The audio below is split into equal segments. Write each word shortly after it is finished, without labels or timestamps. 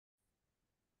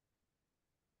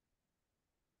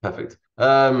Perfect.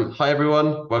 Hi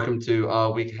everyone. Welcome to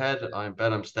our week ahead. I'm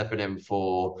Ben. I'm stepping in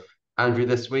for Andrew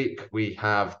this week. We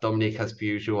have Dominique as per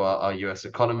usual, our US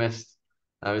economist.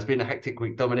 It's been a hectic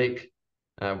week, Dominique.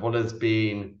 Waller's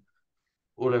been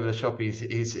all over the shop.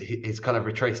 He's kind of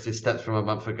retraced his steps from a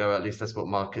month ago. At least that's what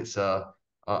markets are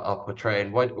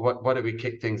portraying. Why don't we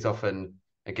kick things off and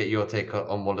get your take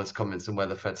on Waller's comments and where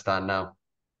the Fed stand now?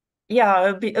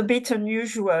 Yeah, a bit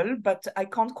unusual, but I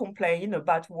can't complain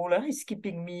about Waller. He's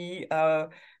keeping me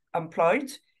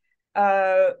employed.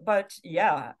 But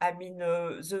yeah, I mean,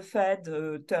 the Fed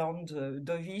turned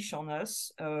dovish on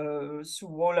us through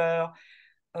Waller,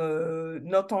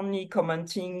 not only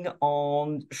commenting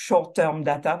on short-term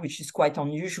data, which is quite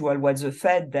unusual. What the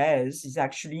Fed does is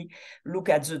actually look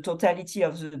at the totality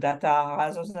of the data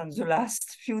rather than the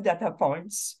last few data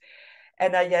points.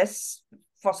 And I guess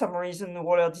for some reason,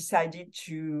 Waller decided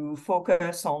to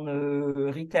focus on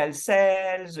retail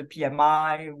sales, the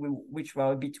PMI, which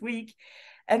were a bit weak.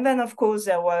 And then, of course,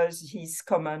 there was his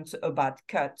comment about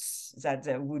cuts, that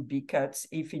there would be cuts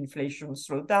if inflation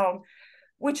slowed down,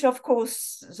 which, of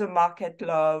course, the market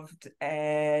loved.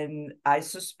 And I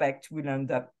suspect will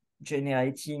end up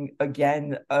generating,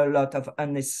 again, a lot of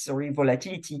unnecessary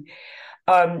volatility.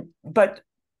 But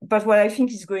what I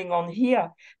think is going on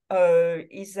here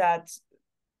is that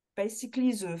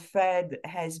basically the Fed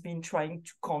has been trying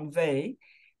to convey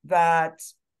that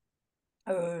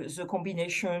the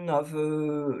combination of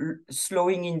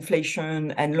slowing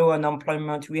inflation and low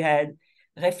unemployment we had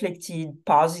reflected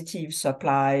positive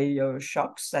supply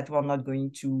shocks that were not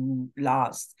going to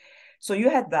last. So you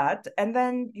had that, and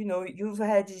then you've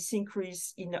had this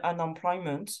increase in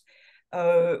unemployment,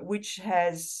 which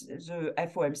has the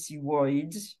FOMC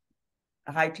worried,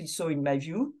 rightly so in my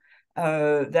view,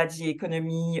 that the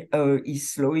economy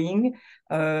is slowing.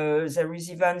 There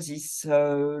is even this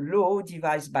law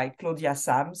devised by Claudia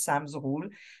Sam's rule,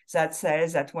 that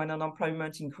says that when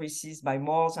unemployment increases by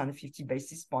more than 50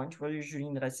 basis points, we're usually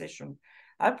in recession.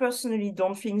 I personally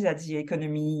don't think that the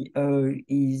economy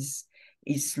is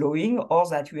slowing or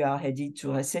that we are headed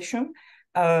to recession.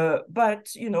 But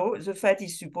the Fed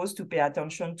is supposed to pay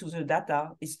attention to the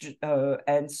data.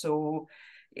 And so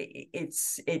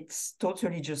it's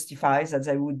totally justified that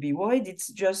they would be worried. It's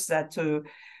just that the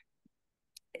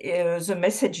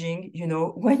messaging,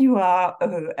 when you are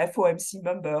a FOMC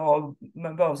member or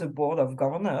member of the board of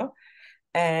governor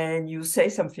and you say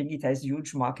something, it has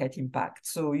huge market impact.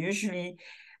 So usually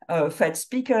Fed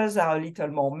speakers are a little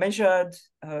more measured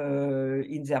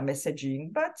in their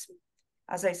messaging. But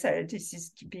as I said, this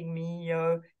is keeping me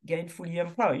gainfully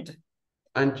employed.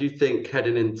 And do you think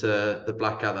heading into the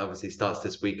blackout that obviously starts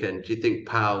this weekend, do you think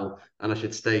Powell, and I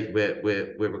should state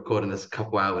we're recording this a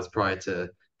couple hours prior to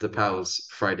Powell's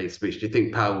Friday speech, do you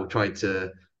think Powell will try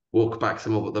to walk back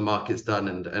some of what the market's done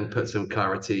and put some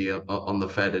clarity on the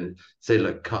Fed and say,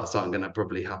 look, cuts aren't going to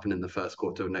probably happen in the first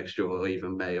quarter of next year or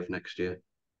even May of next year?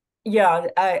 Yeah,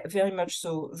 very much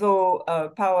so. Though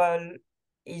Powell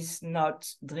is not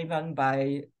driven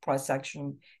by price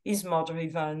action, he's more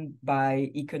driven by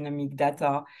economic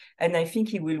data. And I think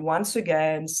he will once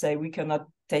again say we cannot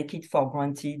take it for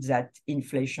granted that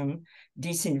disinflation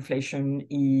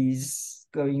is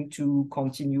going to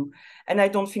continue. And I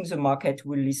don't think the market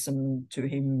will listen to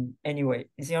him anyway.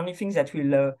 The only thing that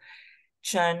will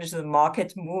change the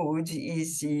market mood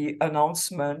is the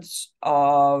announcement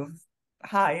of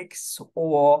hikes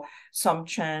or some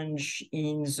change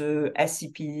in the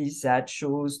SCPs that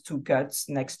shows two cuts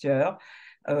next year.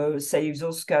 Say if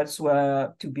those cuts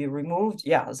were to be removed,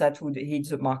 yeah, that would hit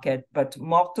the market. But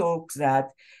more talk that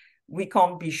we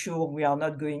can't be sure we are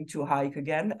not going to hike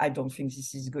again, I don't think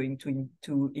this is going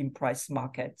to impress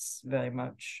markets very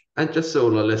much. And just so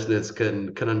all our listeners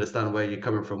can understand where you're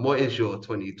coming from, what is your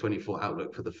 2024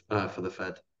 outlook for the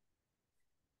Fed?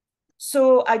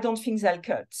 So I don't think they'll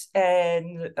cut,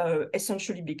 and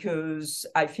essentially because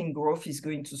I think growth is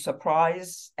going to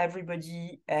surprise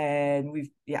everybody, and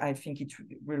I think it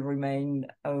will remain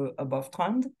above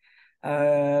trend.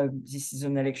 This is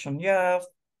an election year.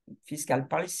 Fiscal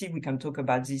policy, we can talk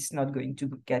about this, not going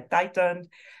to get tightened.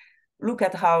 Look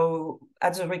at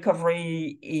the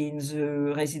recovery in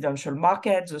the residential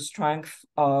market, the strength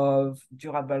of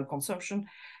durable consumption.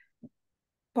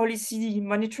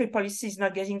 Monetary policy is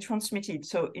not getting transmitted.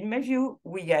 So in my view,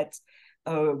 we get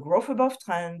growth above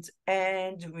trend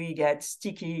and we get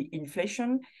sticky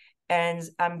inflation. And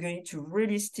I'm going to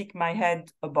really stick my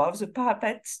head above the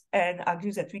parapet and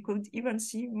argue that we could even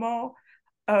see more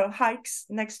hikes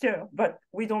next year. But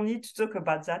we don't need to talk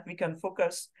about that. We can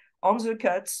focus on the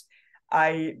cuts.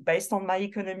 Based on my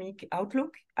economic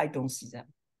outlook, I don't see them.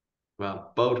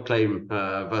 Well, bold claim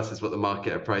versus what the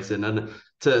market are pricing. And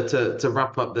to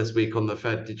wrap up this week on the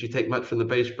Fed, did you take much from the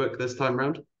beige book this time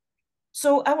round?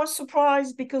 So I was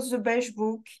surprised because the beige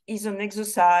book is an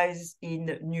exercise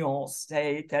in nuance.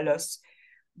 They tell us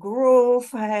growth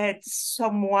had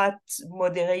somewhat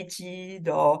moderated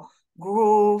or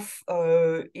growth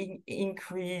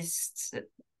increased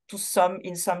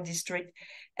in some district.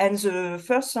 And the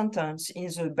first sentence in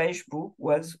the beige book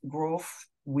was growth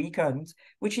weakened,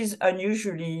 which is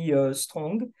unusually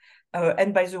strong.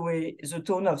 And by the way, the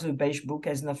tone of the beige book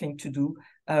has nothing to do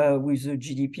with the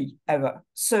GDP ever.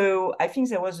 So I think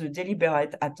there was a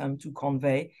deliberate attempt to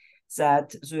convey that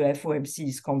the FOMC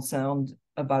is concerned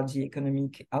about the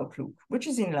economic outlook, which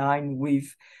is in line with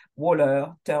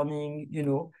Waller turning,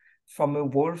 from a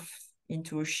wolf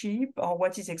into a sheep, or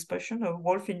what is the expression, a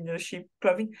wolf in a sheep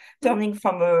clothing, turning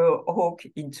from a hawk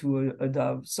into a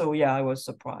dove. So yeah, I was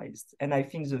surprised. And I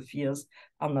think the fears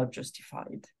are not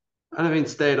justified. And I mean,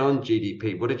 staying on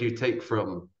GDP, what did you take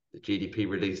from the GDP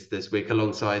release this week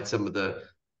alongside some of the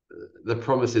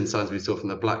promising signs we saw from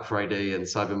the Black Friday and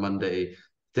Cyber Monday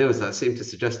deals that seem to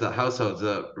suggest that households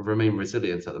remain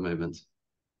resilient at the moment?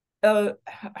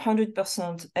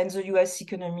 100%. And the US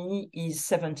economy is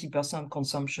 70%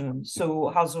 consumption. So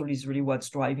household is really what's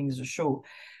driving the show.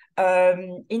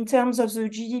 In terms of the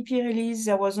GDP release,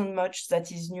 there wasn't much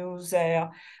that is new there.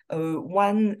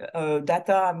 One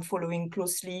data I'm following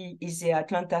closely is the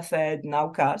Atlanta Fed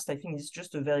nowcast. I think it's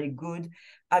just a very good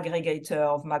aggregator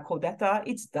of macro data.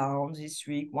 It's down this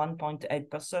week,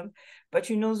 1.8%. But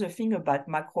the thing about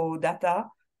macro data,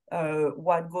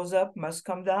 what goes up must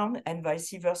come down and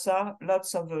vice versa.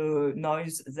 Lots of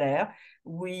noise there.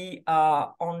 We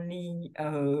are only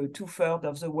 2/3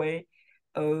 of the way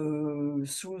through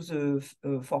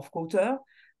the fourth quarter.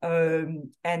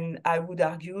 And I would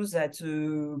argue that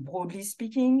broadly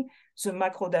speaking, the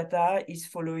macro data is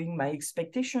following my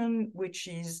expectation, which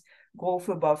is growth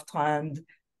above trend,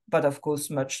 but of course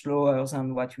much lower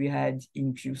than what we had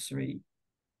in Q3.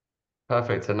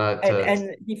 Perfect.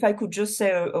 And if I could just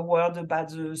say a word about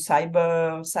the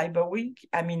cyber week,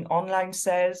 I mean, online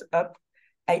sales up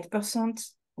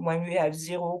 8% when we have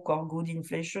zero core good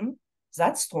inflation.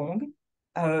 That's strong.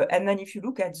 And then if you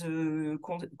look at the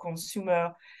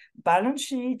consumer balance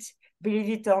sheet, believe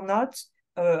it or not,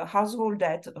 household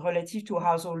debt relative to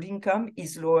household income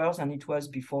is lower than it was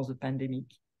before the pandemic.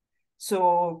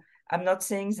 So I'm not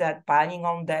saying that piling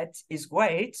on debt is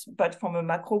great, but from a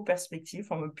macro perspective,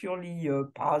 from a purely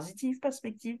positive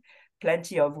perspective,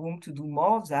 plenty of room to do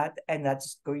more of that, and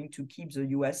that's going to keep the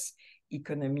US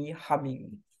economy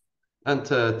humming. And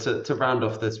to round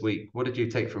off this week, what did you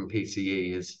take from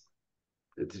PCE? Is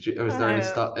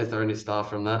there any star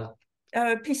from that?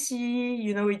 PCE,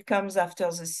 it comes after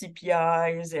the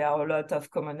CPI. There are a lot of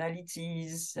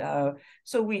commonalities.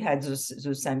 So we had the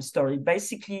same story.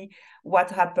 Basically,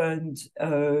 what happened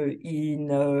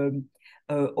in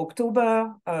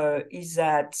October is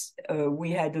that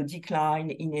we had a decline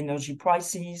in energy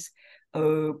prices.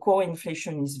 Core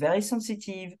inflation is very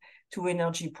sensitive to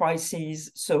energy prices.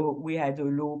 So we had a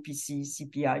low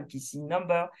CPI, PC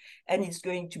number, and it's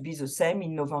going to be the same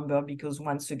in November because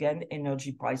once again,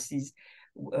 energy prices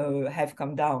have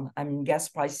come down. I mean, gas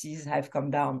prices have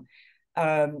come down.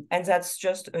 And that's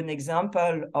just an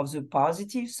example of the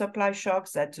positive supply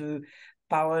shocks that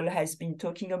Powell has been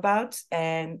talking about.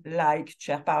 And like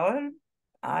Chair Powell,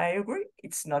 I agree,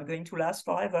 it's not going to last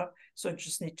forever. So you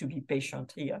just need to be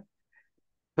patient here.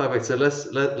 Perfect. So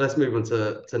let's move on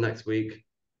to next week.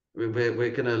 We're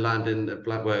going to land in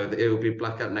Blackwell. It will be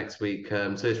blackout next week.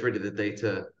 So it's really the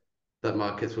data that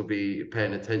markets will be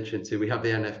paying attention to. We have the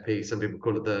NFP. Some people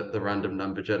call it the random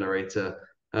number generator.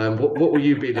 What will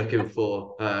you be looking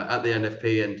for at the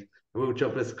NFP? And will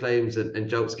jobless claims and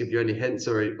jobs give you any hints,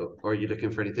 or are you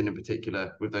looking for anything in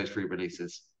particular with those three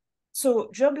releases? So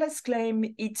jobless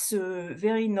claim, it's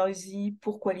very noisy,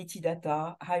 poor quality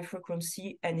data, high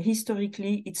frequency, and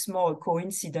historically, it's more a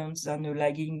coincidence than a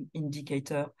lagging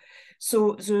indicator.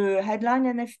 So the headline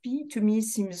NFP to me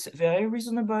seems very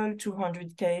reasonable,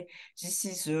 200K. This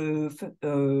is the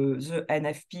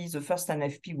NFP, the first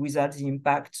NFP without the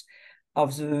impact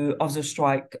of the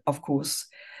strike, of course.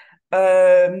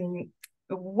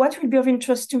 What will be of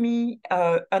interest to me,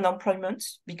 unemployment,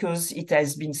 because it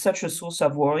has been such a source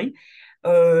of worry.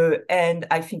 And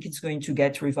I think it's going to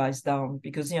get revised down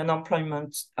because the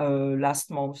unemployment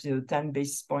last month, the 10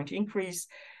 basis point increase,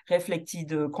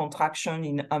 reflected a contraction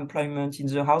in employment in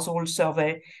the household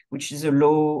survey, which is a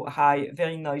low, high,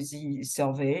 very noisy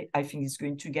survey. I think it's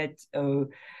going to get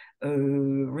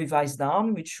revised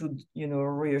down, which should,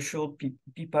 reassure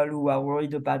people who are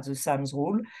worried about the SAMS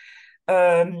rule.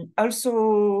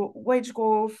 Also, wage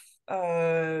growth,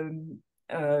 not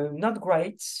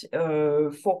great,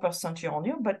 4% year on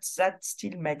year, but that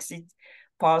still makes it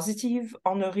positive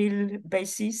on a real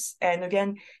basis. And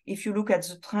again, if you look at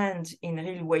the trend in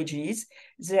real wages,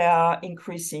 they are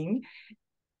increasing.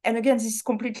 And again, this is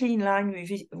completely in line with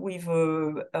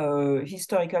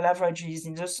historical averages,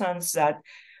 in the sense that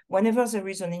whenever there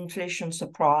is an inflation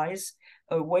surprise,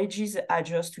 wages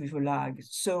adjust with a lag.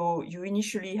 So you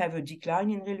initially have a decline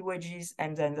in real wages,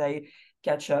 and then they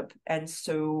catch up. And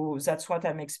so that's what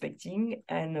I'm expecting.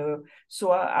 And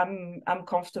so I'm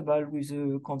comfortable with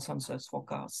the consensus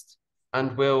forecast.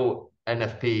 And will the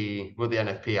NFP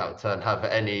outturn have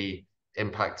any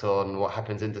impact on what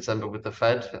happens in December with the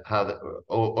Fed?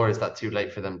 Or is that too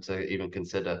late for them to even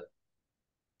consider?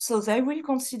 So they will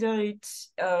consider it.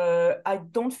 I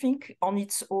don't think on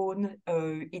its own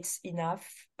it's enough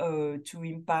to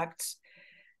impact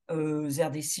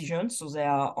their decision. So they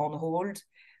are on hold.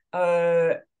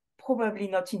 Probably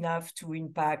not enough to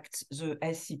impact the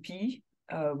SCP,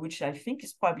 which I think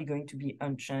is probably going to be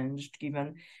unchanged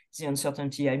given the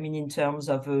uncertainty. I mean, in terms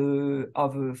of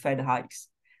Fed hikes.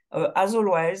 As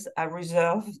always, I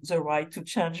reserve the right to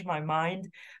change my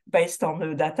mind based on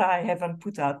the data. I haven't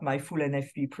put out my full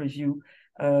NFP preview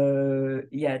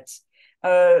yet.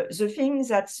 The thing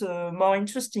that's more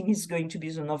interesting is going to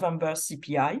be the November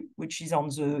CPI, which is on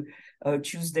the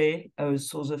Tuesday,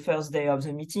 so the first day of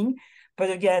the meeting. But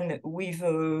again, with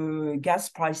gas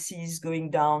prices going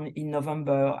down in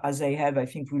November, as they have, I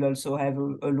think we'll also have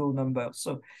a low number.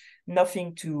 So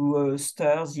nothing to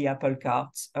stir the apple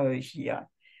cart here.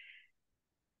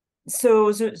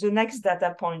 So the next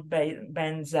data point,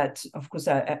 Ben, that of course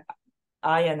I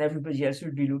and everybody else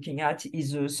will be looking at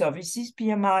is the services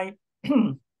PMI.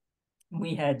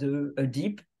 We had a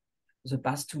dip the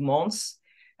past 2 months.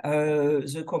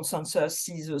 The consensus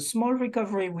sees a small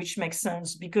recovery, which makes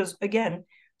sense because, again,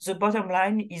 the bottom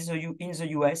line is in the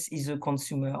US is the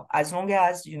consumer. As long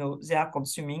as they are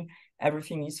consuming,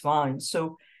 everything is fine.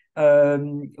 So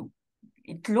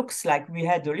it looks like we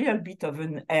had a little bit of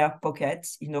an air pocket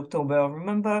in October.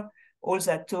 Remember all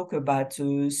that talk about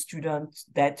student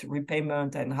debt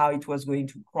repayment and how it was going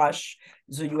to crash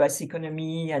the US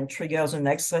economy and trigger the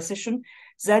next recession?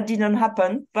 That didn't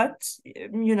happen, but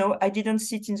I didn't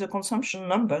see it in the consumption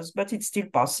numbers, but it's still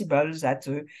possible that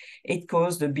it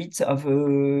caused a bit of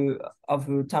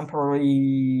a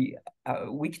temporary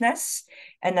weakness,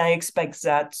 and I expect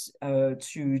that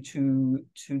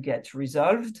to get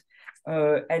resolved.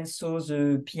 And so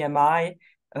the PMI,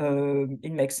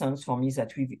 it makes sense for me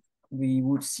that we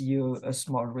would see a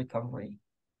small recovery.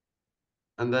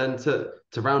 And then to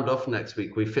round off next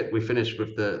week, we finished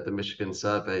with the Michigan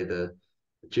survey.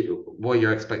 What are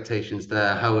your expectations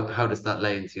there? How does that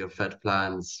lay into your Fed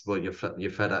plans? What are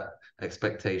your Fed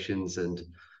expectations, and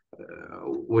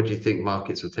what do you think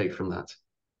markets will take from that?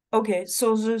 Okay,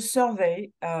 so the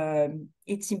survey,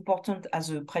 it's important as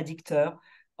a predictor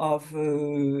of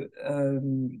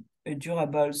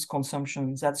durables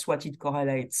consumption. That's what it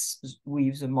correlates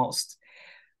with the most.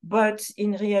 But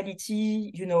in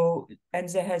reality, and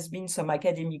there has been some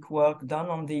academic work done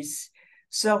on this,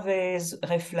 surveys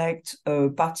reflect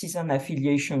partisan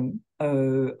affiliation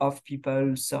of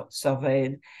people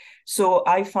surveyed. So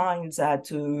I find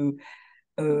that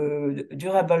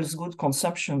durables good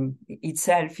consumption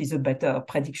itself is a better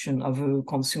prediction of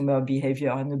consumer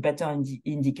behavior and a better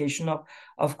indication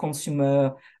of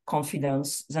consumer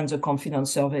confidence than the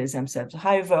confidence surveys themselves.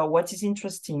 However, what is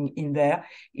interesting in there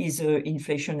is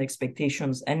inflation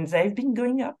expectations, and they've been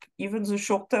going up. Even the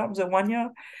short term, the 1 year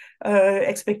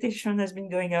expectation has been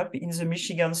going up in the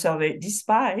Michigan survey,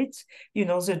 despite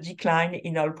the decline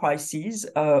in oil prices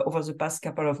over the past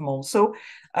couple of months. So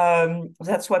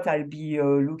that's what I'll be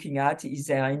looking at. Is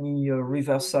there any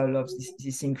reversal of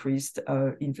this increased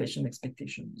inflation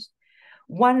expectations?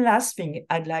 One last thing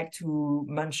I'd like to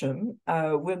mention,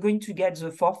 we're going to get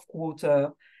the fourth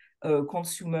quarter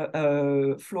consumer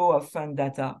flow of fund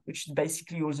data, which is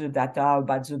basically all the data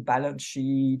about the balance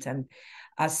sheet and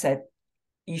asset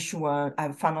issuance,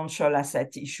 financial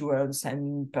asset issuance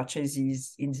and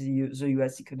purchases in the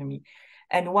US economy.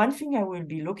 And one thing I will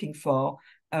be looking for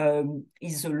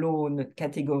is the loan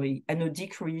category and a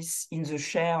decrease in the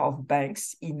share of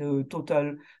banks in a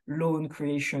total loan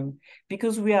creation,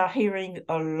 because we are hearing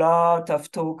a lot of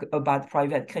talk about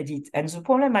private credit. And the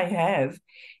problem I have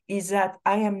is that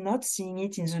I am not seeing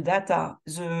it in the data.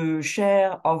 The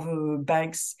share of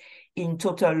banks in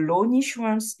total loan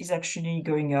issuance is actually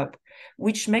going up,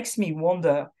 which makes me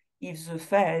wonder if the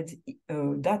Fed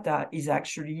data is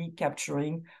actually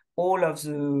capturing all of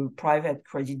the private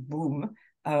credit boom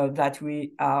that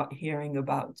we are hearing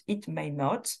about. It may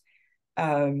not,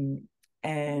 and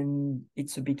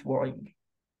it's a bit worrying.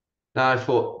 Now, I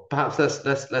thought perhaps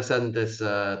let's end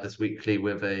this weekly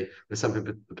with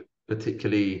something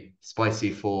particularly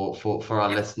spicy for our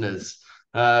listeners.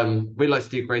 We like to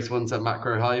do Grace Ones at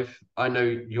Macro Hive. I know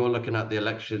you're looking at the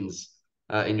elections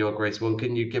in your Grace One.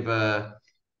 Can you give a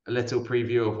little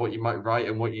preview of what you might write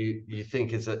and what you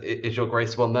think is your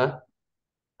Grace One there?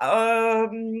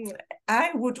 I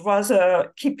would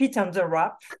rather keep it under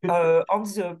wrap. On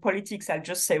the politics, I'll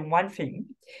just say one thing.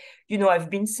 I've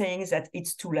been saying that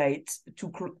it's too late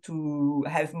to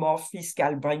have more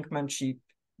fiscal brinkmanship,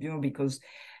 because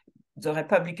the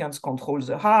Republicans control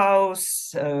the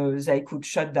House. They could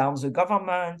shut down the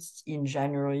government in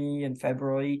January and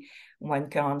February when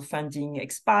current funding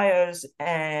expires.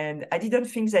 And I didn't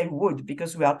think they would,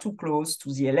 because we are too close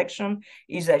to the election.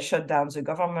 If they shut down the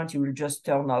government, you will just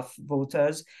turn off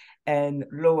voters and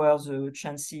lower the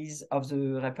chances of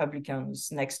the Republicans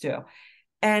next year.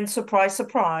 And surprise,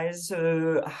 surprise,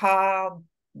 hard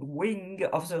wing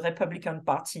of the Republican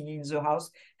Party in the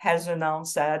House has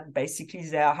announced that basically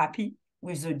they are happy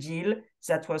with the deal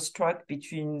that was struck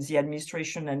between the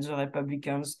administration and the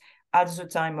Republicans at the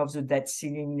time of the debt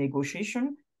ceiling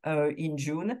negotiation in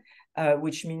June,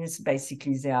 which means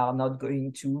basically they are not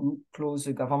going to close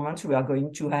the government. We are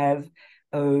going to have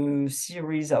a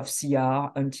series of CR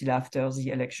until after the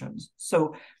elections.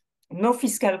 So no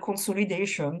fiscal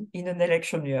consolidation in an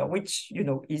election year, which,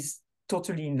 is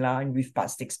totally in line with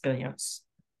past experience.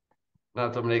 Now,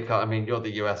 Dominique, I mean, you're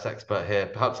the US expert here.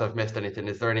 Perhaps I've missed anything.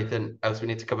 Is there anything else we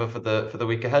need to cover for the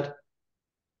week ahead?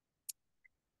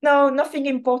 No, nothing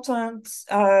important.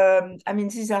 I mean,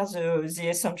 these are the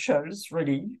essentials,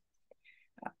 really.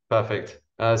 Perfect.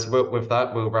 So with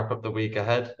that, we'll wrap up the week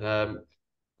ahead. And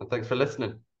thanks for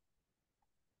listening.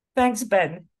 Thanks,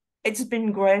 Ben. It's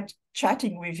been great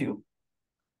chatting with you.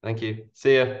 Thank you.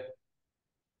 See ya.